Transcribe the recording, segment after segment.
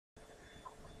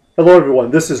Hello everyone,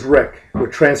 this is Rick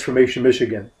with Transformation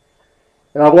Michigan.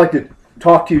 And I'd like to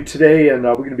talk to you today, and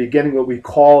we're going to be getting what we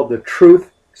call the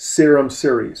Truth Serum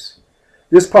Series.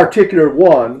 This particular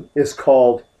one is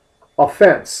called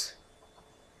Offense,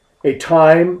 a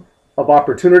time of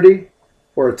opportunity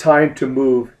or a time to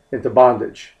move into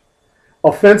bondage.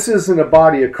 Offenses in the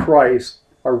body of Christ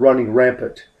are running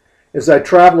rampant. As I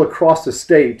travel across the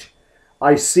state,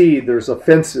 I see there's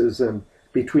offenses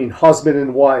between husband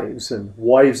and wives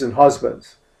and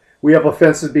husbands. We have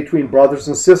offenses between brothers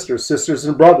and sisters, sisters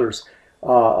and brothers,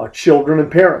 children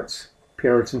and parents,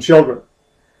 parents and children.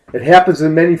 It happens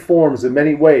in many forms, in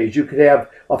many ways. You could have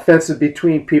offenses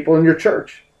between people in your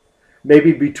church,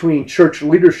 maybe between church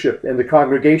leadership and the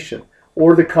congregation,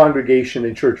 or the congregation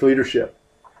and church leadership.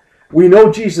 We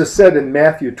know Jesus said in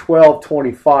Matthew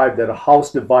 12:25 that a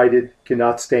house divided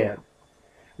cannot stand.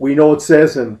 We know it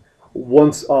says in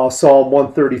Psalm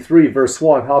 133, verse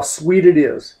 1, how sweet it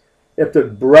is if the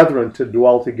brethren to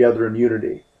dwell together in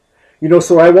unity.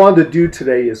 So what I wanted to do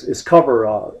today is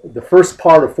cover the first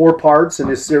part of 4 parts in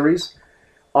this series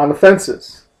on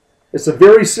offenses. It's a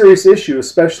very serious issue,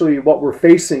 especially what we're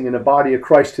facing in the body of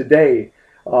Christ today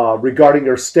regarding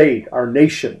our state, our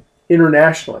nation,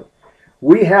 internationally.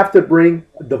 We have to bring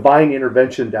divine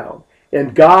intervention down.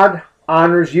 And God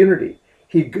honors unity.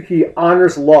 He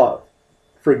honors love,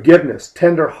 forgiveness,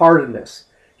 tenderheartedness.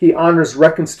 He honors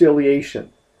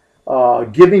reconciliation,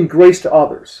 giving grace to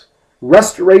others,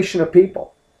 restoration of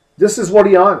people. This is what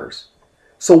he honors.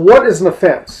 So what is an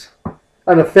offense?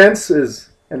 An offense is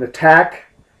an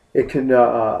attack. It can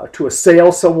to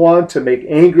assail someone, to make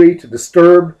angry, to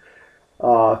disturb,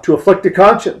 to afflict the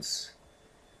conscience.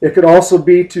 It could also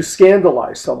be to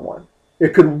scandalize someone.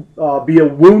 It could be a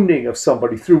wounding of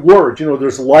somebody through words.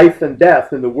 There's life and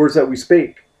death in the words that we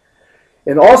speak.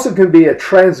 It also can be a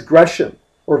transgression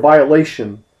or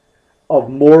violation of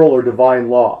moral or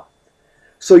divine law.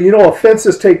 So,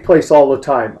 offenses take place all the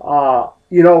time.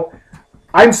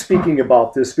 I'm speaking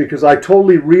about this because I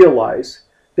totally realize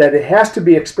that it has to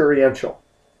be experiential.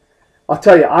 I'll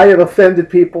tell you, I have offended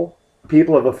people.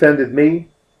 People have offended me.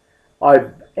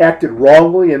 I've acted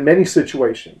wrongly in many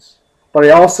situations. But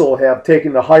I also have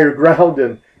taken the higher ground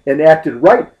and acted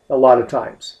right a lot of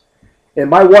times. And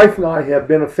my wife and I have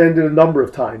been offended a number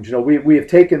of times. We have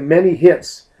taken many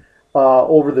hits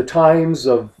over the times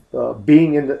of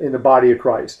being in the body of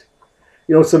Christ.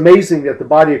 It's amazing that the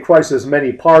body of Christ has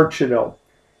many parts, and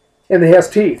it has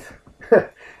teeth.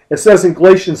 It says in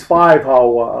Galatians 5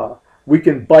 how we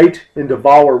can bite and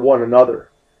devour one another.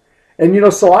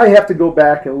 And so I have to go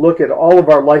back and look at all of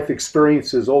our life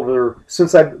experiences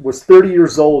since I was 30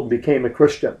 years old and became a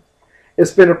Christian.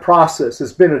 It's been a process.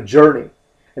 It's been a journey.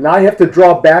 And I have to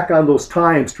draw back on those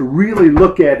times to really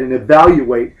look at and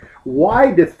evaluate,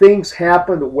 why did things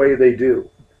happen the way they do?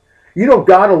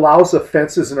 God allows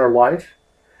offenses in our life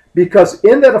because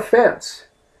in that offense,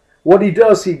 what he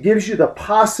does, he gives you the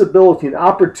possibility and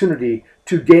opportunity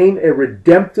to gain a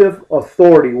redemptive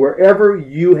authority wherever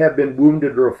you have been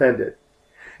wounded or offended.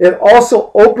 It also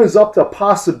opens up the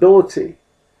possibility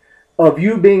of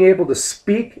you being able to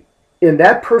speak in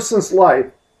that person's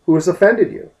life who has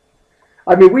offended you.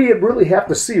 We really have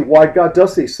to see why God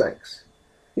does these things.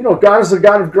 God is a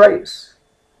God of grace.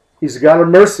 He's a God of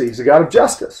mercy. He's a God of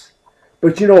justice.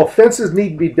 But offenses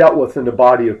need to be dealt with in the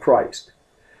body of Christ.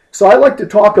 So I like to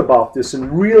talk about this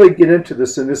and really get into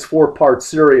this in this 4-part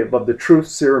series of the Truth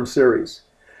Serum Series.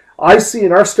 I see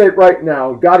in our state right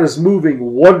now, God is moving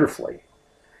wonderfully.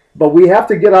 But we have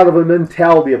to get out of a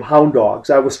mentality of hound dogs.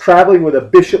 I was traveling with a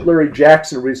Bishop Larry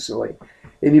Jackson recently,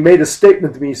 and he made a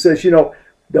statement to me. He says,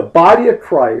 the body of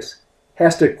Christ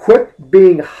has to quit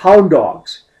being hound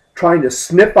dogs, trying to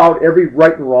sniff out every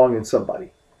right and wrong in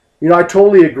somebody. I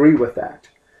totally agree with that.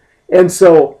 And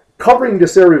so, covering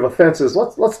this area of offenses,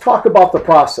 let's talk about the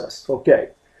process.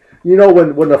 Okay.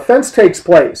 When offense takes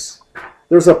place,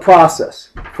 there's a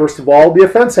process. First of all, the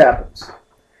offense happens.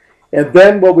 And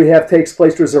then what we have takes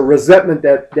place, there's a resentment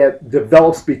that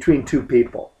develops between two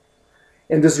people.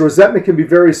 And this resentment can be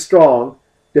very strong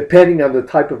depending on the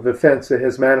type of offense that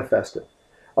has manifested.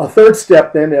 A third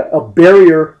step then, a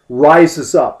barrier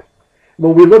rises up.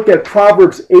 When we look at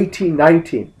Proverbs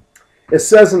 18:19, it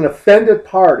says an offended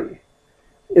party,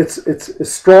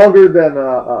 it's stronger than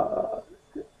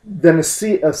a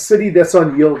city that's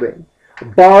unyielding.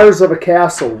 Bars of a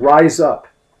castle rise up.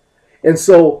 And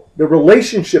so the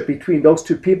relationship between those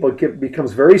two people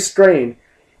becomes very strained,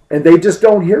 and they just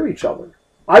don't hear each other.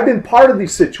 I've been part of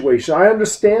these situations. I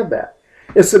understand that.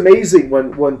 It's amazing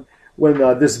when when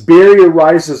this barrier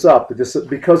rises up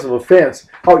because of offense,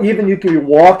 how even you can be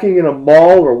walking in a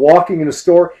mall or walking in a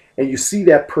store and you see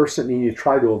that person and you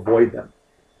try to avoid them,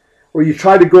 or you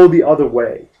try to go the other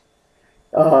way.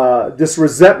 This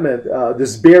resentment,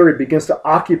 this barrier begins to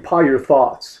occupy your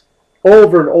thoughts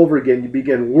over and over again. You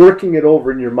begin working it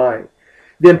over in your mind.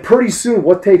 Then pretty soon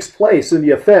what takes place in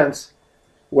the offense?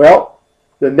 Well,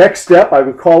 the next step, I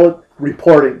would call it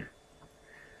reporting.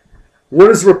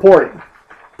 What is reporting?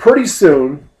 Pretty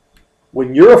soon,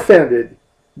 when you're offended,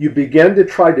 you begin to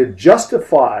try to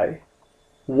justify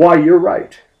why you're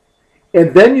right.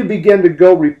 And then you begin to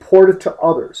go report it to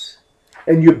others.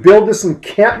 And you build this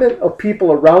encampment of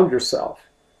people around yourself.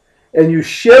 And you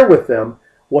share with them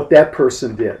what that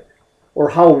person did or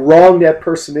how wrong that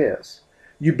person is.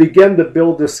 You begin to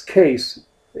build this case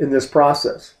in this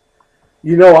process.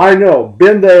 I know,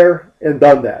 been there and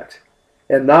done that.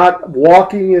 And not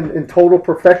walking in total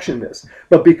perfectionness.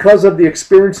 But because of the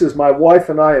experiences my wife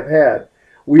and I have had,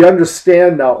 we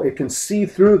understand now, it can see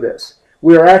through this.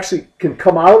 We are actually can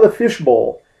come out of the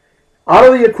fishbowl,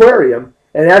 out of the aquarium,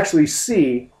 and actually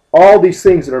see all these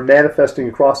things that are manifesting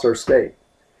across our state.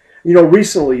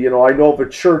 Recently, I know of a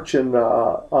church in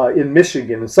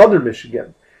Michigan, in southern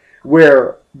Michigan,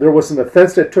 where there was an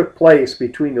offense that took place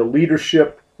between the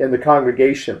leadership and the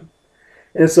congregation.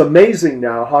 And it's amazing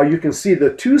now how you can see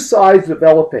the two sides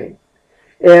developing.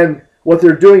 And what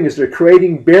they're doing is they're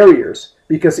creating barriers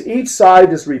because each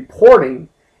side is reporting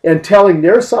and telling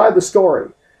their side of the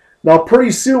story. Now,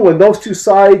 pretty soon when those two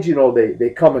sides, they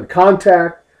come in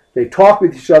contact, they talk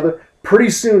with each other, pretty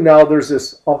soon now there's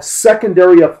this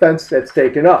secondary offense that's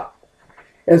taken up.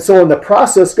 And so when the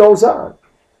process goes on,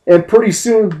 and pretty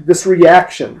soon this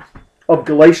reaction of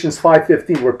Galatians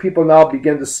 5:15, where people now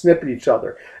begin to snip at each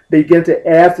other, begin to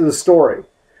add to the story,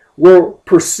 where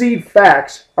perceived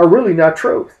facts are really not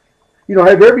truth.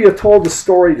 Have you ever told the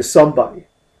story to somebody?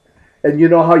 And you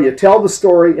know how you tell the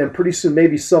story and pretty soon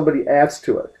maybe somebody adds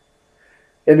to it.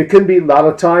 And it can be a lot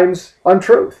of times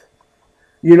untruth.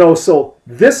 So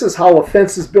this is how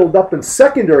offenses build up and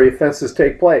secondary offenses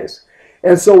take place.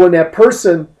 And so when that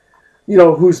person,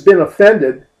 who's been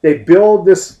offended, they build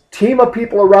this team of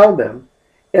people around them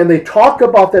and they talk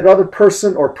about that other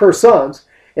person or persons,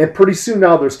 and pretty soon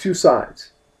now there's two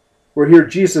sides. Where here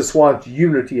Jesus wants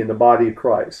unity in the body of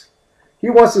Christ. He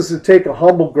wants us to take a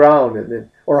humble ground,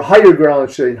 or a higher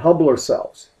ground, and humble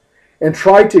ourselves. And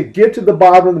try to get to the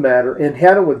bottom of the matter and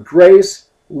handle it with grace,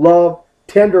 love,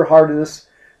 tenderheartedness,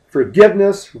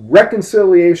 forgiveness,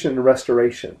 reconciliation, and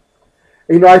restoration.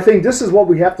 I think this is what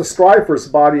we have to strive for as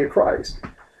the body of Christ.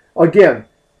 Again,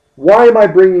 why am I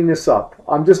bringing this up?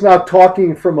 I'm just not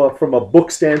talking from a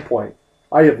book standpoint.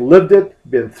 I have lived it,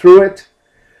 been through it.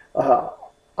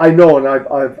 I know, and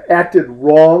I've acted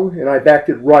wrong and I've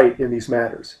acted right in these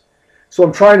matters. So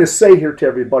I'm trying to say here to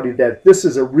everybody that this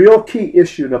is a real key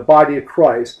issue in the body of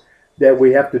Christ that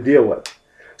we have to deal with.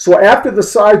 So after the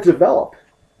sides develop,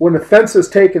 when offense has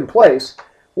taken place,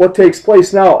 what takes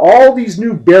place now? All these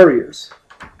new barriers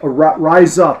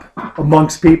rise up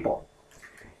amongst people.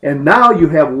 And now you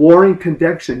have warring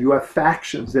contention. You have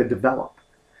factions that develop.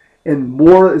 And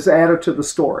more is added to the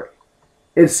story.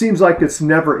 It seems like it's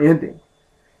never ending.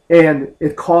 And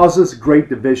it causes great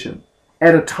division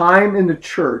at a time in the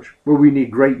church where we need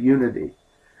great unity.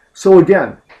 So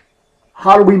again,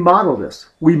 how do we model this?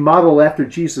 We model after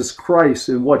Jesus Christ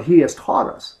and what he has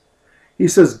taught us. He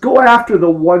says, go after the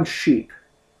one sheep.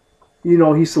 He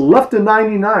said, left the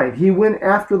 99. He went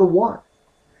after the one.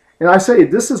 And I say,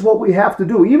 this is what we have to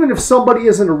do. Even if somebody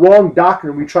is in the wrong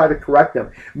doctrine, we try to correct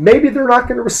them. Maybe they're not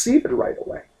going to receive it right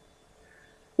away.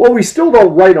 Well, we still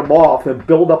don't write them off and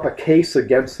build up a case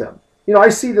against them. I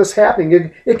see this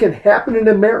happening. It can happen in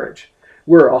a marriage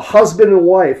where a husband and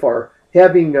wife are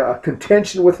having a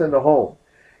contention within the home.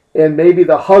 And maybe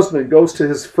the husband goes to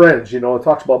his friends, and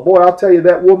talks about, boy, I'll tell you,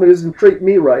 that woman isn't treating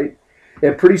me right.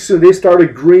 And pretty soon they start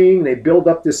agreeing, they build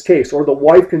up this case. Or the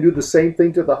wife can do the same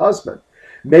thing to the husband.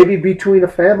 Maybe between a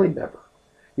family member.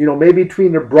 Maybe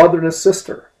between a brother and a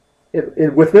sister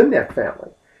within that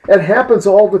family. It happens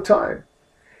all the time.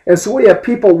 And so we have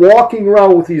people walking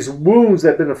around with these wounds that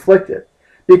have been inflicted.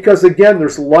 Because again,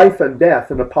 there's life and death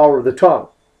in the power of the tongue.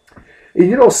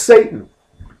 And Satan,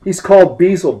 he's called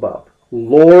Beelzebub,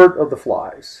 Lord of the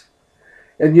Flies.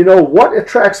 And what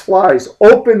attracts flies?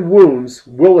 Open wounds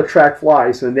will attract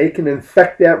flies, and they can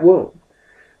infect that wound.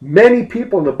 Many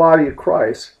people in the body of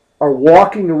Christ are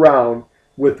walking around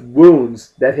with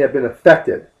wounds that have been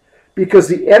affected. Because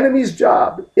the enemy's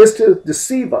job is to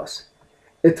deceive us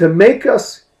and to make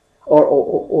us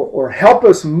or help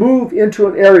us move into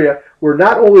an area where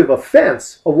not only of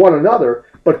offense of one another,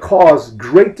 but cause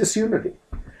great disunity.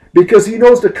 Because he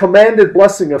knows the commanded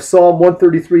blessing of Psalm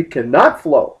 133 cannot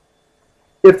flow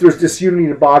if there's disunity in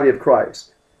the body of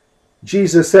Christ.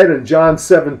 Jesus said in John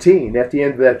 17, at the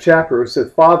end of that chapter, he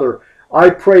said, Father, I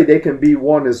pray they can be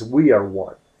one as we are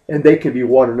one, and they can be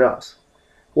one in us.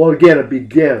 Well, again, it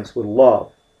begins with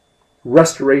love,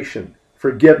 restoration,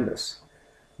 forgiveness,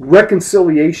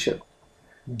 reconciliation,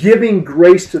 giving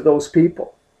grace to those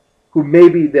people who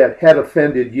maybe that had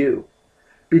offended you.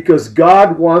 Because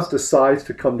God wants the sides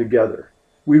to come together.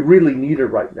 We really need it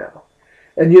right now.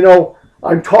 And you know,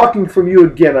 I'm talking from you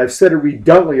again. I've said it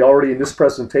redundantly already in this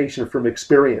presentation from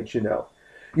experience, you know.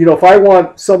 If I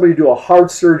want somebody to do a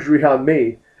heart surgery on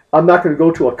me, I'm not going to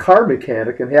go to a car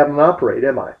mechanic and have them operate,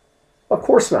 am I? Of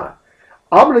course not.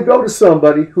 I'm going to go to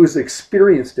somebody who's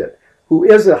experienced it, who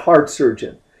is a heart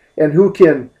surgeon, and who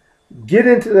can get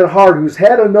into that heart, who's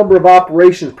had a number of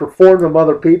operations performed on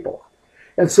other people.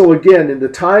 And so again, in the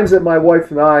times that my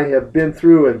wife and I have been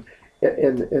through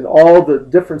and all the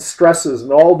different stresses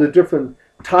and all the different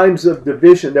times of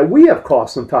division that we have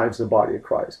caused sometimes in the body of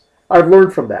Christ, I've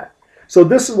learned from that. So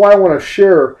this is why I want to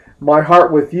share my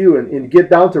heart with you and get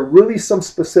down to really some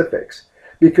specifics.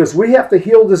 Because we have to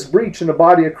heal this breach in the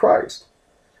body of Christ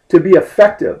to be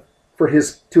effective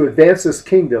to advance his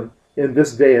kingdom in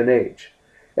this day and age.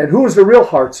 And who is the real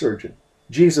heart surgeon?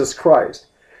 Jesus Christ.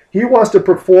 He wants to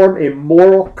perform a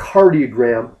moral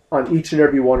cardiogram on each and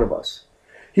every one of us.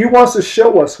 He wants to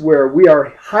show us where we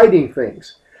are hiding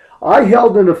things. I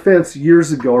held an offense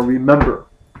years ago, I remember,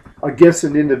 against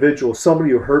an individual,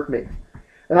 somebody who hurt me.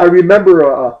 And I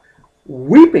remember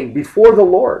weeping before the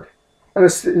Lord in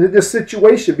this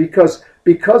situation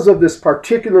because of this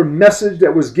particular message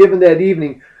that was given that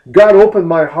evening. God opened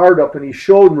my heart up and he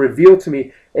showed and revealed to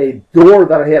me a door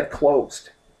that I had closed.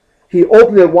 He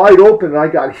opened it wide open and I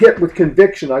got hit with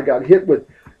conviction. I got hit with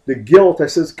the guilt. I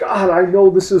says, God, I know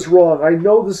this is wrong. I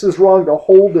know this is wrong to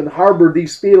hold and harbor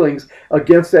these feelings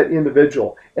against that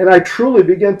individual. And I truly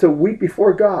began to weep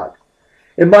before God.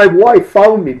 And my wife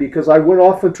found me because I went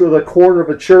off into the corner of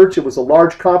a church. It was a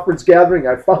large conference gathering.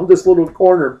 I found this little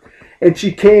corner. And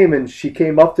she came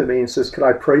up to me and says, can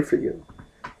I pray for you?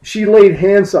 She laid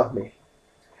hands on me.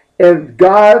 And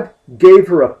God gave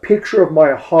her a picture of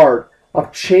my heart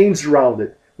of chains around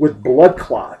it with blood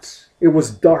clots. It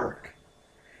was dark.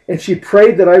 And she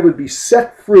prayed that I would be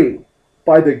set free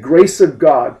by the grace of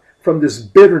God from this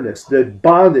bitterness, the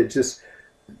bondage,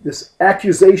 this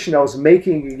accusation I was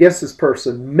making against this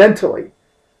person mentally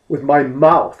with my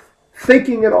mouth,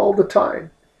 thinking it all the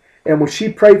time. And when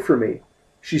she prayed for me,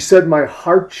 she said my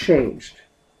heart changed.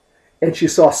 And she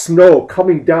saw snow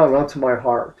coming down onto my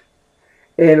heart.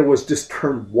 And it was just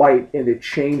turned white and the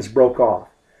chains broke off.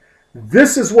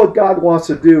 This is what God wants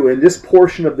to do in this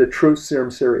portion of the Truth Serum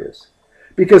series.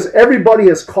 Because everybody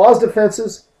has caused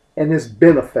offenses and has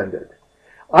been offended.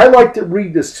 I like to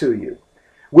read this to you.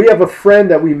 We have a friend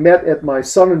that we met at my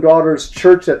son and daughter's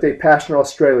church that they pastor in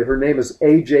Australia. Her name is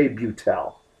A.J.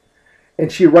 Butel. And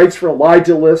she writes for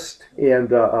Elijah List.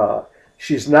 And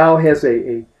she's now has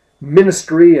a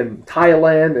ministry in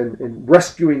Thailand and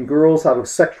rescuing girls out of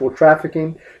sexual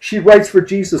trafficking. She writes for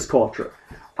Jesus Culture.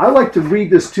 I like to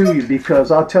read this to you because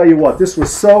I'll tell you what,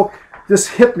 this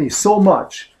hit me so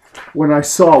much when I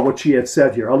saw what she had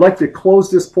said here. I'd like to close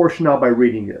this portion out by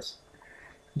reading this.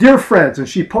 Dear friends, and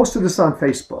she posted this on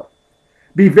Facebook,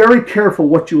 be very careful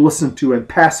what you listen to and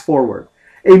pass forward.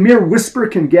 A mere whisper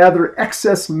can gather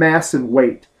excess mass and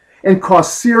weight and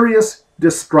cause serious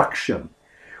destruction.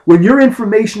 When your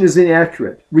information is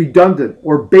inaccurate, redundant,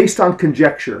 or based on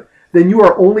conjecture, then you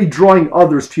are only drawing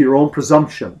others to your own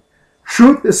presumption.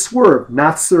 Truth is swerved,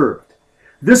 not served.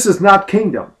 This is not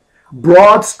kingdom.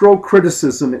 Broad stroke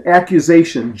criticism and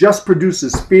accusation just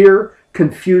produces fear,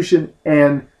 confusion,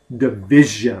 and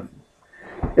division.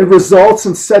 It results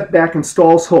in setback and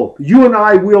stalls hope. You and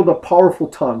I wield a powerful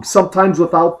tongue, sometimes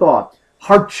without thought.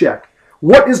 Heart check.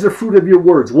 What is the fruit of your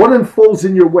words? What unfolds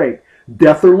in your way?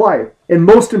 Death or life? And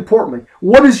most importantly,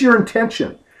 what is your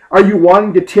intention? Are you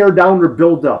wanting to tear down or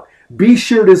build up? Be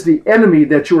sure it is the enemy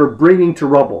that you are bringing to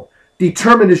rubble.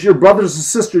 Determined as your brothers and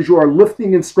sisters you are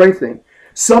lifting and strengthening.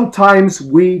 Sometimes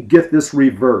we get this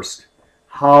reversed.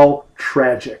 How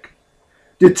tragic.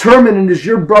 Determined as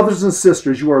your brothers and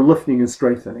sisters you are lifting and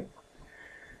strengthening.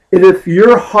 And if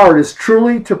your heart is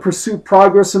truly to pursue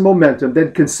progress and momentum,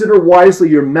 then consider wisely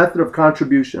your method of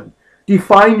contribution.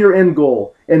 Define your end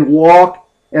goal and walk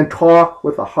and talk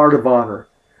with a heart of honor.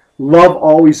 Love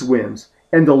always wins,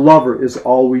 and the lover is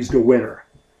always the winner.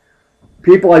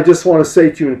 People, I just want to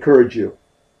say to you, encourage you,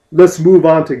 let's move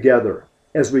on together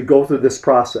as we go through this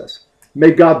process.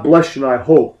 May God bless you, and I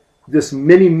hope this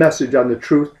mini message on the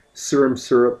Truth Serum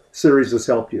Syrup series has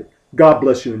helped you. God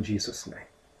bless you in Jesus' name.